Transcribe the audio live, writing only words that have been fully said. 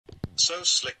So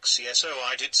SlickCSO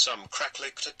I did some crack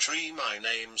licked a tree. My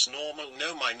name's normal,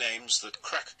 no my name's that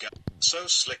crack guy. So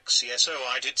SlickCSO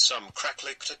I did some crack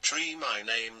licked a tree. My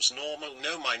name's normal,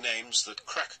 no my name's that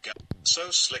crack guy. So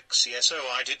SlickCSO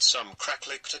I did some crack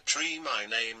licked a tree. My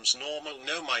name's normal,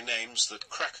 no my name's that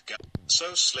crack guy.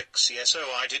 So SlickCSO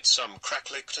I did some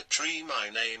crack licked a tree. My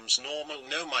name's normal,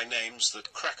 no my name's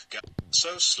that crack guy.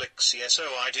 So SlickCSO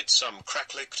I did some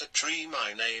crack licked a tree.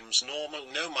 My name's normal,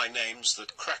 no my name's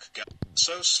that crack guy.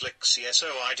 So SlickCSO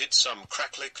I did some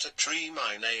crack licked a tree.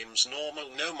 My name's normal,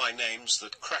 no my name's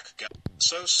that crack guy.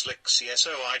 So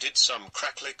SlickCSO I did some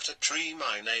crack licked a tree.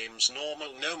 My name's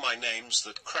normal, no my name's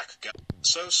that crack guy.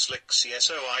 So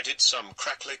SlickCSO I did some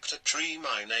crack licked a tree.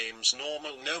 My name's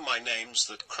normal, no my name's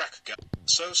that crack guy.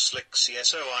 So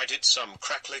SlickCSO I did some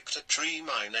crack licked a tree.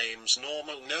 My name's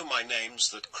normal, no my name's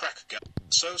that crack guy.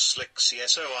 So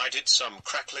SlickCSO I did some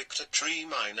crack licked a tree.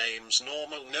 My name's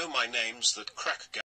normal, no my name's that crack guy.